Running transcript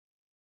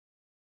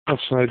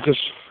Listen, I just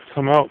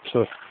come out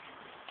to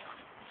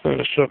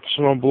finish up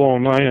snow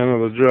blowing my end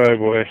of the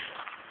driveway.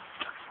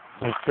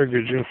 I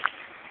figured you'd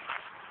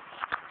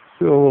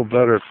feel a little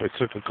better if I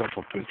took a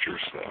couple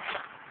pictures, though.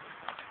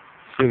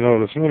 You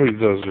notice, nobody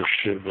does this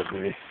shit but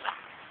me.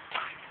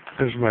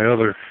 There's my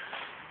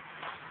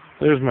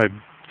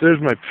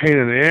pain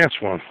in the ass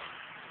one.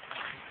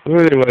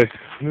 But anyway,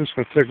 I'm just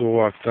going to take a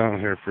walk down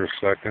here for a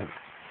second.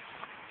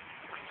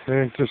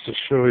 Okay, just to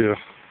show you.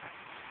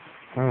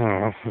 I don't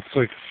know, it's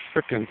like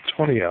frickin'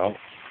 20 out.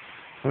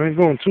 I ain't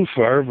going too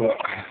far, but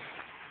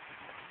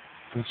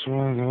just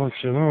wanted to let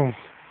you know.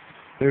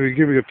 Maybe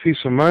give you a peace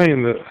of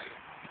mind that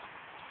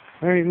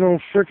there ain't no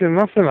frickin'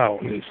 nothing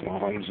out in these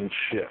lawns and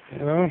shit,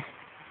 you know?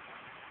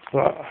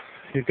 But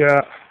you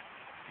got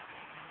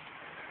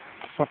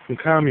fucking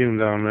commune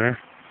down there,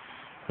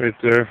 right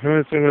there. The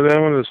only thing with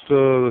that one is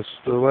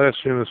the last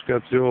unit's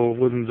got the old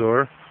wooden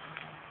door.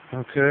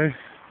 Okay?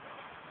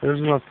 There's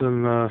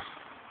nothing,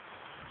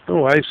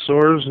 no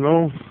eyesores,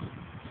 no,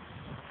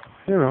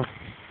 you know,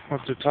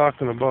 what they're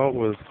talking about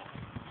with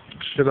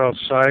shit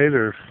outside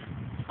or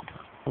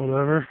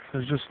whatever.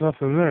 There's just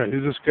nothing there.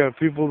 You just got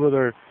people that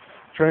are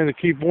trying to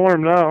keep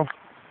warm now.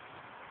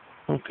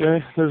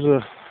 Okay, there's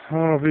I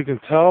don't know if you can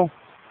tell,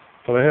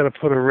 but I had to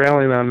put a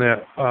railing on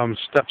that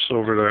steps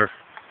over there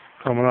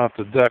coming off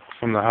the deck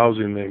from the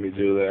housing made me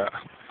do that.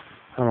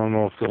 I don't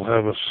know if they'll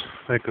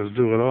make us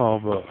do it all,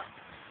 but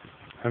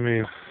I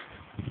mean,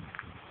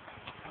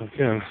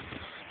 again,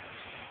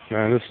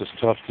 man, this is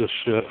tough, this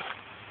shit.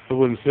 It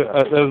wouldn't fit.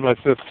 That was my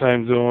 5th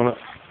time doing it.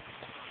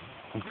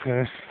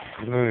 Okay,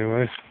 but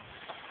anyway,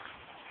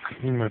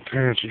 in my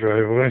parents'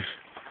 driveway.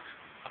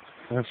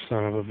 That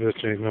son of a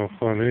bitch ain't no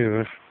fun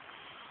either.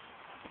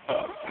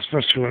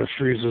 Especially when it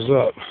freezes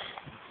up.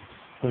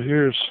 But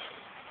here's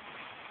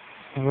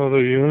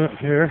another unit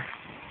here.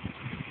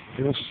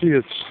 You'll see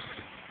it's,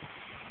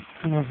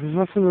 there's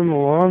nothing in the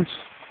lawns.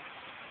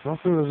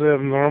 Nothing is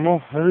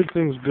abnormal.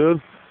 Everything's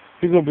good.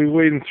 He's going to be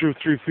wading through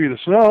 3 feet of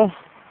snow.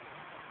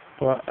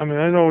 But, I mean,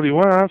 I know what he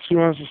wants. He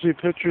wants to see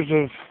pictures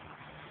of,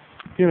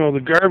 you know,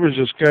 the garbage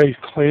this guy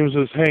claims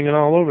is hanging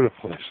all over the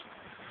place.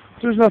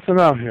 There's nothing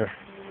out here.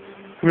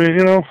 I mean,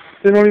 you know,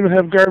 they don't even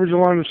have garbage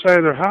along the side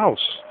of their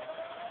house.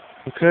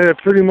 Okay, I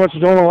pretty much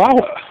don't allow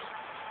it.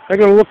 I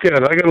gotta look at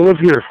it. I gotta live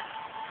here.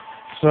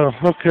 So,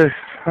 okay,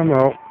 I'm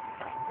out.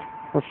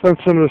 I'll send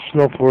some of the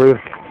snow for you.